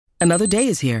Another day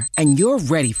is here, and you're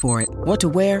ready for it. What to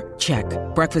wear? Check.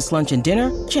 Breakfast, lunch, and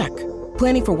dinner? Check.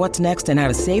 Planning for what's next and how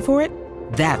to save for it?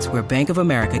 That's where Bank of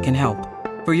America can help.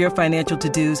 For your financial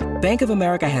to-dos, Bank of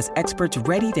America has experts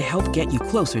ready to help get you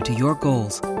closer to your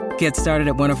goals. Get started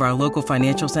at one of our local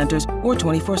financial centers or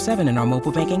 24/7 in our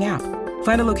mobile banking app.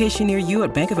 Find a location near you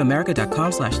at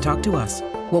bankofamerica.com/talktous.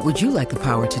 What would you like the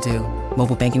power to do?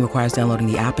 Mobile banking requires downloading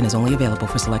the app and is only available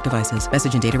for select devices.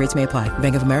 Message and data rates may apply.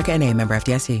 Bank of America N.A., member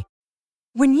FDIC.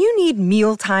 When you need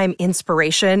mealtime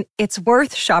inspiration, it's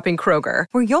worth shopping Kroger,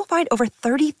 where you'll find over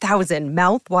 30,000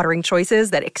 mouth-watering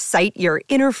choices that excite your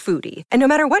inner foodie. And no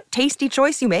matter what tasty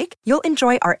choice you make, you'll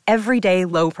enjoy our everyday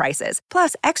low prices,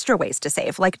 plus extra ways to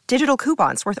save, like digital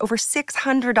coupons worth over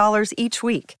 $600 each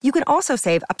week. You can also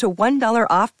save up to $1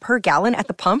 off per gallon at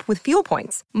the pump with fuel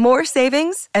points. More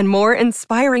savings and more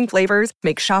inspiring flavors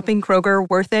make shopping Kroger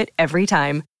worth it every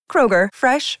time. Kroger,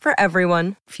 fresh for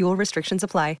everyone. Fuel restrictions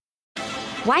apply.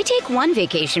 Why take one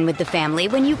vacation with the family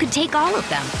when you could take all of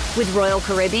them? With Royal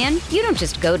Caribbean, you don't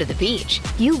just go to the beach.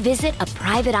 You visit a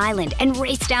private island and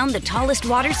race down the tallest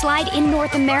water slide in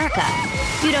North America.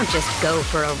 You don't just go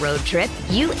for a road trip.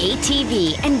 You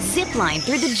ATV and zip line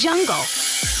through the jungle.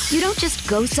 You don't just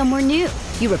go somewhere new.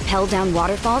 You rappel down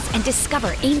waterfalls and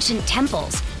discover ancient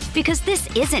temples. Because this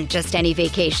isn't just any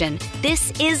vacation.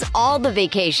 This is all the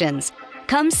vacations.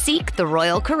 Come seek the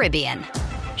Royal Caribbean.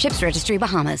 Ships Registry,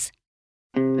 Bahamas.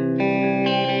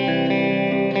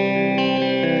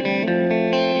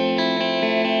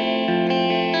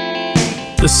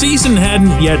 The season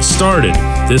hadn't yet started.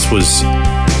 This was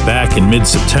back in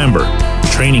mid-September,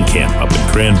 training camp up in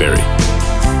Cranberry.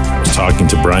 I was talking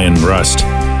to Brian Rust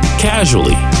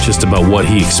casually just about what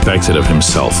he expected of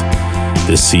himself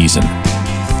this season.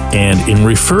 And in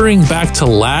referring back to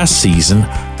last season,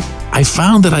 I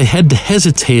found that I had to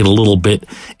hesitate a little bit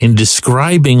in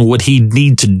describing what he'd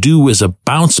need to do as a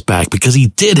bounce back, because he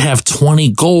did have 20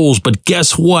 goals, but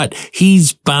guess what?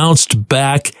 He's bounced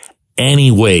back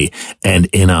anyway, and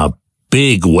in a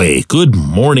big way. Good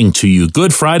morning to you.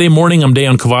 Good Friday morning. I'm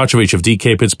Dejan Kovacevic of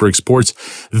DK Pittsburgh Sports.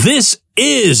 This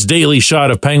is Daily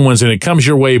Shot of Penguins, and it comes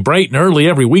your way bright and early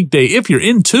every weekday if you're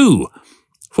into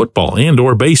football and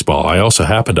or baseball. I also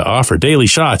happen to offer daily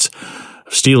shots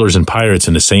Steelers and Pirates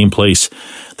in the same place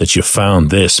that you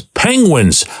found this.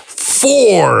 Penguins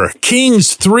 4,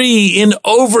 Kings 3 in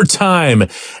overtime.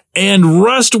 And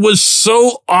Rust was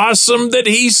so awesome that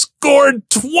he scored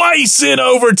twice in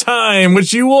overtime,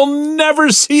 which you will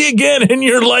never see again in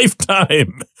your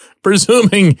lifetime,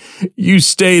 presuming you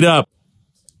stayed up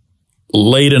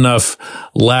late enough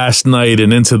last night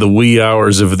and into the wee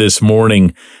hours of this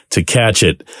morning to catch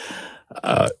it.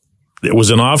 It was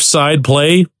an offside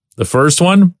play, the first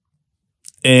one,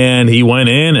 and he went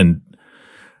in and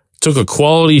took a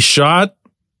quality shot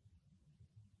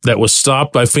that was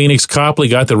stopped by Phoenix Copley,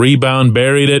 got the rebound,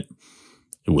 buried it.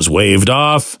 It was waved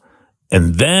off.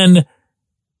 And then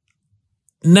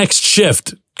next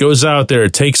shift goes out there,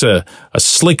 takes a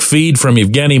slick feed from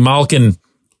Evgeny Malkin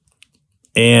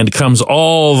and comes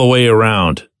all the way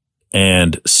around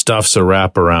and stuffs a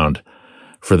wraparound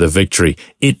for the victory.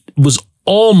 It was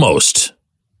almost,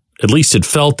 at least it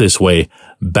felt this way,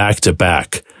 back to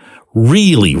back.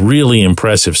 Really, really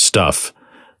impressive stuff.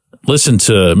 Listen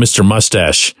to Mr.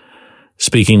 Mustache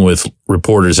speaking with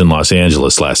reporters in Los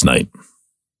Angeles last night.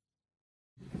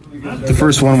 The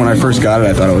first one, when I first got it,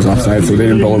 I thought it was offside, so they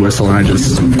didn't blow a whistle, and I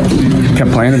just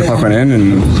kept playing, and the puck went in,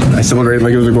 and I celebrated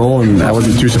like it was a goal, and I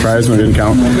wasn't too surprised when it didn't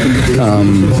count.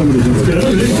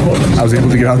 I was able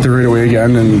to get out there right away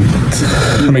again and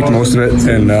make the most of it,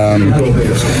 and I'm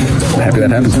happy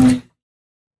that happened.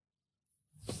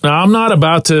 Now, I'm not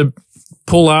about to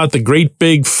pull out the great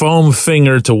big foam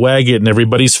finger to wag it in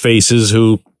everybody's faces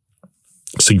who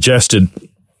suggested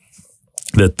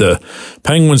that the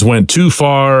Penguins went too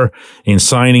far in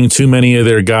signing too many of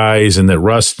their guys and that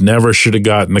Rust never should have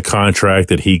gotten the contract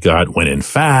that he got, when in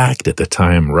fact, at the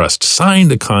time Rust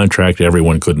signed the contract,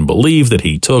 everyone couldn't believe that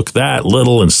he took that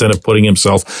little instead of putting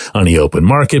himself on the open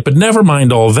market. But never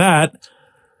mind all that,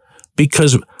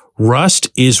 because Rust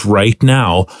is right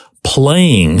now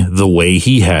playing the way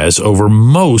he has over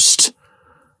most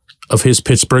of his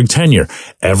Pittsburgh tenure.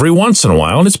 Every once in a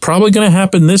while, and it's probably going to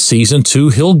happen this season too,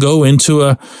 he'll go into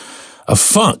a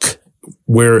funk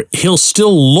where he'll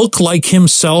still look like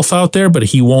himself out there, but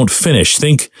he won't finish.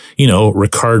 Think,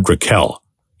 Ricard Raquel,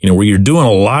 where you're doing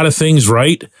a lot of things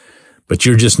right, but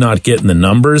you're just not getting the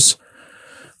numbers.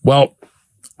 Well,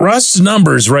 Rust's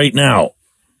numbers right now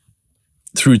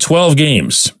through 12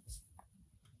 games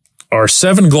are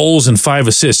 7 goals and 5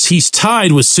 assists. He's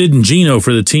tied with Sid and Gino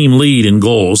for the team lead in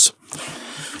goals.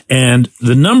 And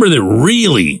the number that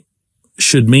really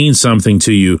should mean something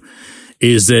to you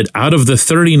is that out of the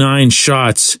 39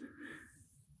 shots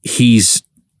he's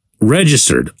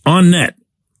registered on net,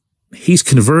 he's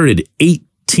converted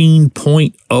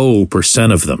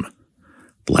 18.0% of them.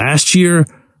 Last year,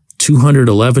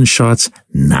 211 shots,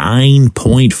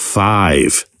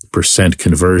 9.5%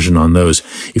 conversion on those.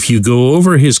 If you go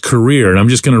over his career, and I'm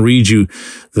just going to read you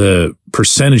the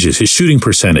percentages, his shooting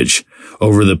percentage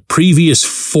over the previous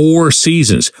 4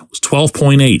 seasons was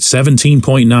 12.8,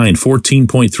 17.9,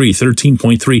 14.3,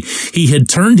 13.3. He had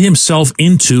turned himself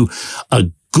into a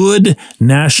good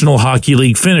National Hockey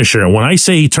League finisher. And when I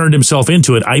say he turned himself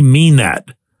into it, I mean that.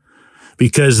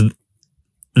 Because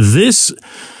this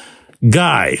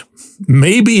guy,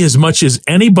 maybe as much as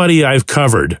anybody I've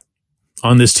covered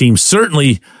on this team,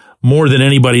 certainly more than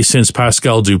anybody since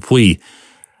Pascal Dupuis,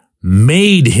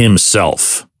 made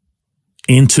himself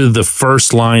into the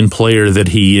first line player that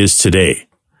he is today.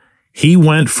 He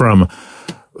went from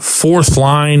fourth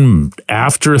line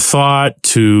afterthought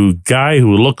to guy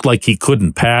who looked like he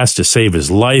couldn't pass to save his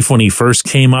life when he first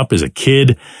came up as a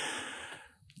kid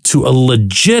to a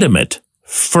legitimate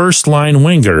first line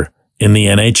winger in the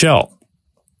NHL.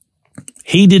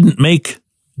 He didn't make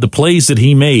the plays that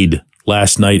he made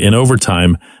last night in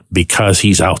overtime because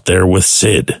he's out there with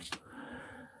Sid.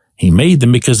 He made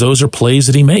them because those are plays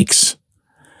that he makes.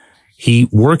 He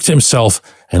worked himself,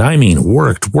 and I mean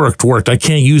worked. I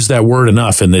can't use that word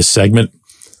enough in this segment,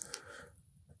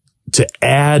 to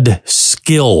add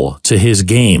skill to his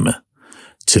game,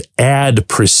 to add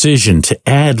precision, to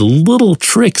add little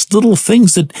tricks, little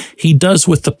things that he does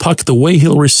with the puck, the way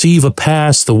he'll receive a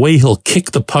pass, the way he'll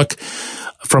kick the puck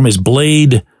from his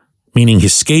blade, meaning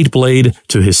his skate blade,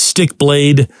 to his stick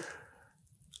blade,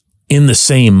 in the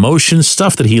same motion,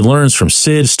 stuff that he learns from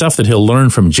Sid, stuff that he'll learn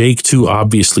from Jake, two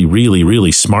obviously really,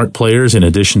 really smart players in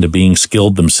addition to being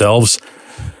skilled themselves.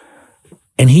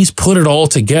 And he's put it all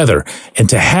together. And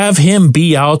to have him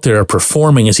be out there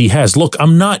performing as he has, look,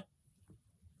 I'm not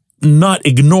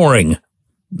ignoring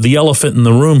the elephant in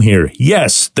the room here.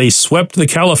 Yes, they swept the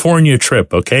California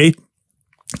trip, okay?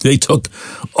 They took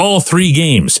all 3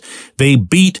 games. They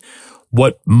beat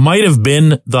what might have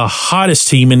been the hottest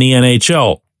team in the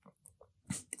NHL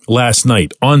last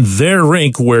night on their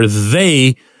rink where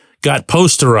they got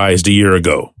posterized a year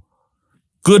ago.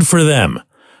 Good for them.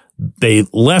 They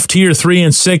left here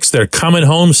 3-6. They're coming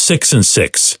home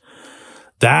 6-6.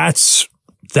 That's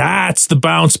the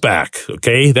bounce back.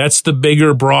 Okay. That's the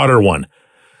bigger, broader one.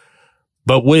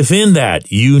 But within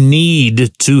that, you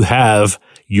need to have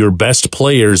your best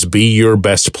players be your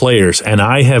best players. And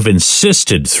I have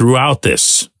insisted throughout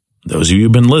this, those of you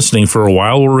who've been listening for a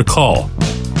while will recall,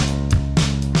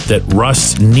 that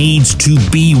Russ needs to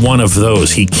be one of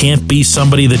those. He can't be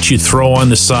somebody that you throw on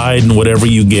the side and whatever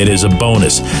you get is a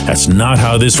bonus. That's not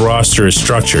how this roster is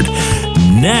structured.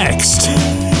 Next,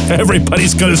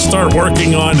 everybody's going to start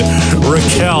working on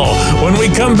Raquel. When we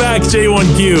come back,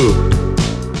 J1Q.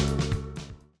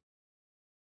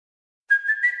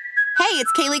 Hey,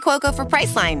 it's Kaylee Cuoco for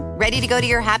Priceline. Ready to go to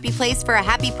your happy place for a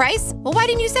happy price? Well, why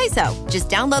didn't you say so? Just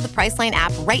download the Priceline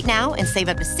app right now and save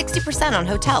up to 60% on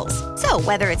hotels. So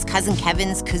whether it's Cousin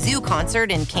Kevin's Kazoo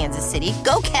Concert in Kansas City,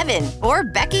 go Kevin, or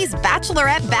Becky's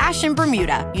Bachelorette Bash in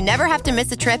Bermuda, you never have to miss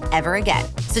a trip ever again.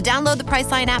 So download the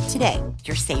Priceline app today.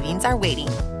 Your savings are waiting.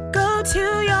 Go to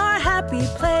your happy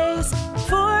place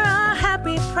for a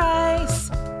happy price.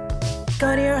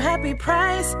 Go to your happy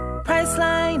price,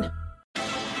 Priceline.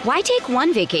 Why take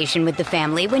one vacation with the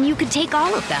family when you could take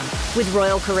all of them? With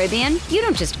Royal Caribbean, you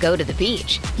don't just go to the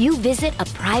beach. You visit a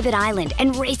private island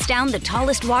and race down the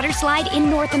tallest water slide in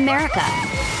North America.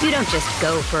 You don't just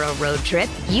go for a road trip.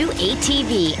 You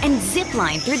ATV and zip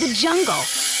line through the jungle.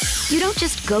 You don't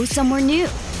just go somewhere new.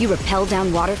 You rappel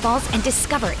down waterfalls and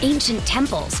discover ancient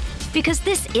temples. Because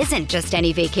this isn't just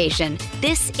any vacation.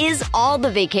 This is all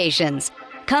the vacations.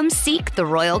 Come seek the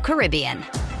Royal Caribbean.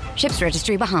 Ships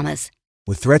Registry, Bahamas.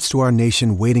 With threats to our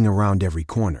nation waiting around every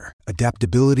corner,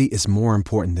 adaptability is more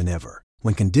important than ever.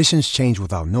 When conditions change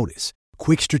without notice,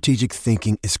 quick strategic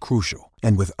thinking is crucial.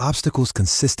 And with obstacles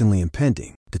consistently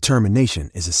impending, determination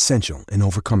is essential in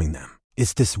overcoming them.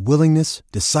 It's this willingness,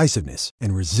 decisiveness,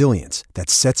 and resilience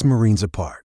that sets Marines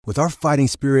apart. With our fighting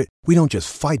spirit, we don't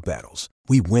just fight battles,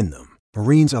 we win them.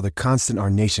 Marines are the constant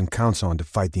our nation counts on to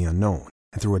fight the unknown.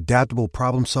 And through adaptable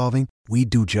problem solving, we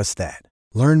do just that.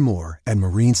 Learn more at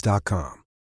Marines.com.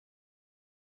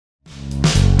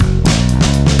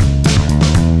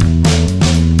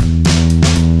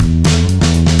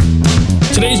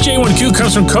 Today's J1Q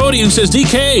comes from Cody, who says,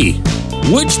 DK,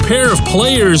 which pair of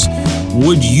players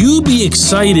would you be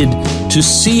excited to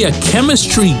see a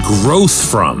chemistry growth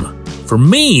from For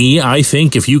me, I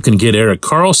think if you can get Erik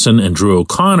Karlsson and Drew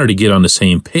O'Connor to get on the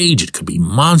same page, it could be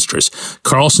monstrous.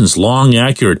 Karlsson's long,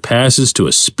 accurate passes to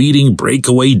a speeding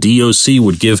breakaway DOC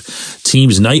would give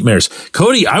teams nightmares.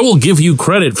 Cody, I will give you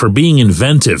credit for being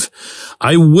inventive.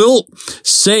 I will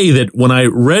say that when I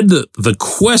read the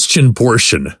question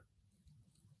portion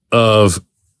of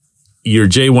your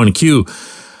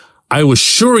J1Q, I was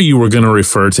sure you were going to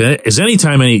refer to it as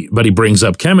anytime anybody brings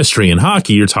up chemistry in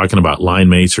hockey, you're talking about line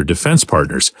mates or defense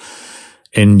partners.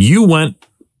 And you went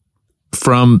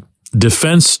from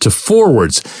defense to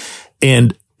forwards.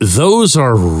 And those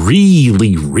are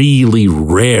really, really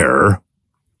rare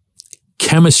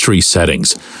chemistry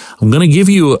settings. I'm going to give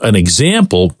you an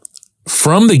example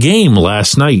from the game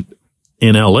last night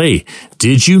in LA.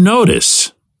 Did you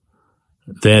notice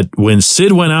that when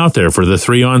Sid went out there for the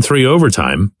 3-on-3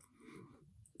 overtime,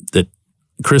 that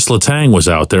Chris Letang was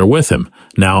out there with him?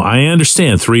 Now, I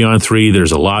understand 3-on-3,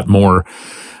 there's a lot more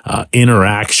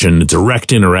interaction,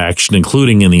 direct interaction,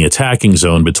 including in the attacking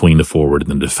zone between the forward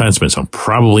and the defenseman. So I'm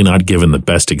probably not giving the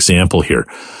best example here.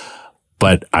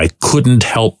 But I couldn't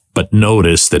help but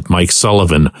notice that Mike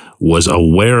Sullivan was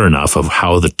aware enough of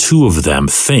how the two of them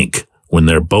think when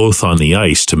they're both on the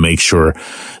ice to make sure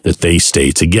that they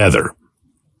stay together.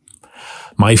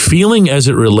 My feeling as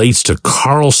it relates to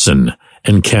Karlsson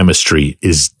and chemistry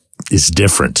is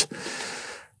different.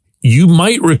 You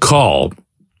might recall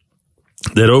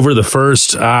that over the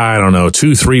first,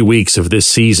 2-3 weeks of this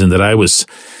season that I was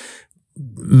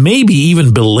maybe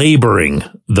even belaboring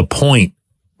the point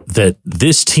that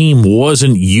this team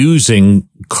wasn't using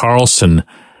Karlsson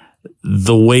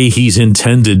the way he's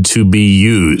intended to be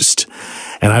used.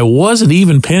 And I wasn't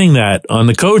even pinning that on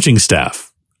the coaching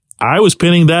staff. I was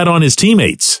pinning that on his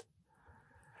teammates.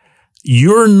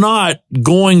 You're not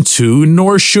going to,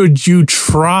 nor should you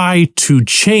try to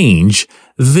change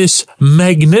this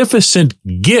magnificent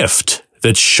gift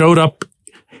that showed up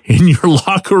in your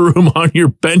locker room, on your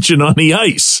bench, and on the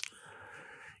ice.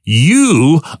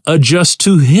 You adjust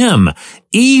to him,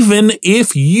 even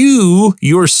if you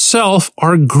yourself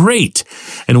are great.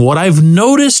 And what I've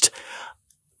noticed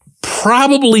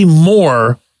probably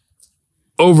more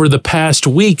over the past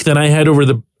week than I had over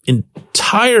the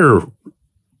entire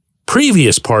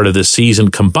previous part of the season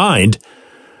combined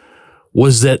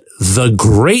was that the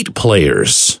great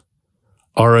players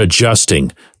are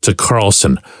adjusting to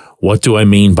Karlsson. What do I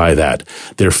mean by that?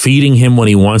 They're feeding him when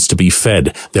he wants to be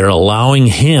fed. They're allowing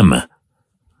him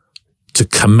to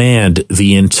command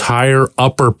the entire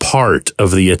upper part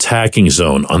of the attacking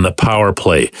zone on the power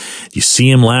play. You see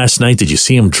him last night? Did you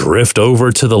see him drift over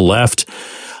to the left,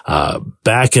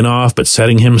 backing off, but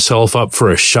setting himself up for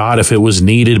a shot if it was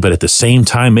needed, but at the same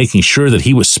time making sure that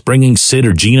he was springing Sid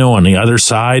or Gino on the other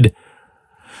side?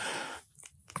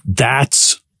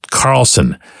 That's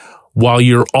Karlsson. While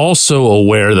you're also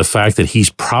aware of the fact that he's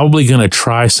probably going to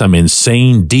try some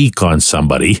insane deke on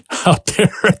somebody out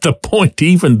there at the point,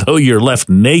 even though you're left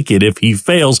naked if he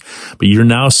fails, but you're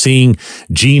now seeing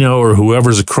Gino or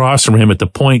whoever's across from him at the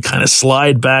point kind of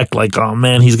slide back like, oh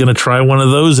man, he's going to try one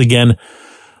of those again.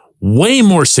 Way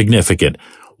more significant.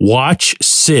 Watch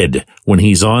Sid when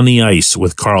he's on the ice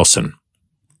with Karlsson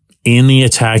in the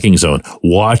attacking zone.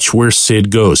 Watch where Sid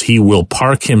goes. He will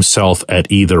park himself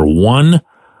at either one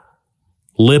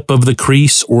lip of the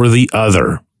crease or the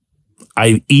other.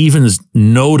 I even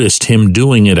noticed him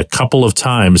doing it a couple of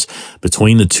times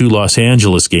between the two Los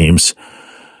Angeles games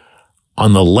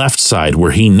on the left side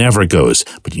where he never goes.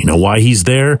 But you know why he's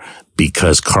there?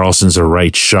 Because Karlsson's a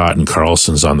right shot and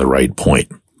Karlsson's on the right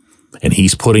point. And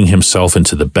he's putting himself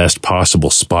into the best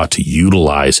possible spot to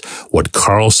utilize what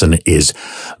Karlsson is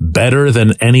better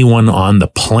than anyone on the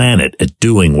planet at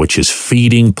doing, which is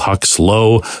feeding pucks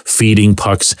low, feeding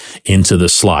pucks into the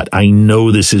slot. I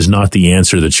know this is not the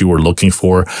answer that you were looking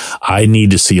for. I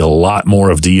need to see a lot more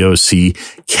of DOC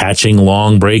catching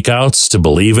long breakouts to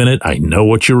believe in it. I know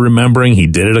what you're remembering. He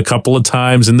did it a couple of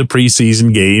times in the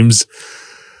preseason games.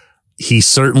 He's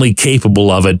certainly capable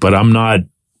of it, but I'm not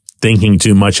thinking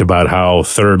too much about how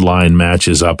third line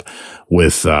matches up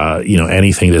with,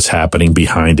 anything that's happening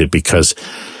behind it, because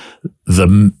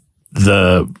the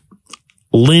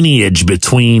lineage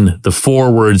between the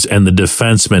forwards and the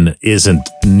defensemen isn't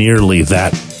nearly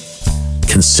that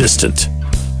consistent.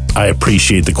 I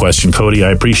appreciate the question, Cody. I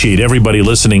appreciate everybody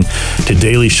listening to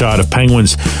Daily Shot of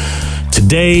Penguins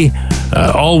today,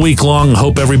 all week long.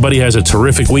 Hope everybody has a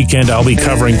terrific weekend. I'll be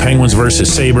covering Penguins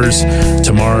versus Sabres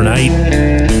tomorrow night.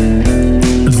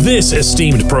 This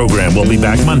esteemed program will be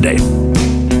back Monday.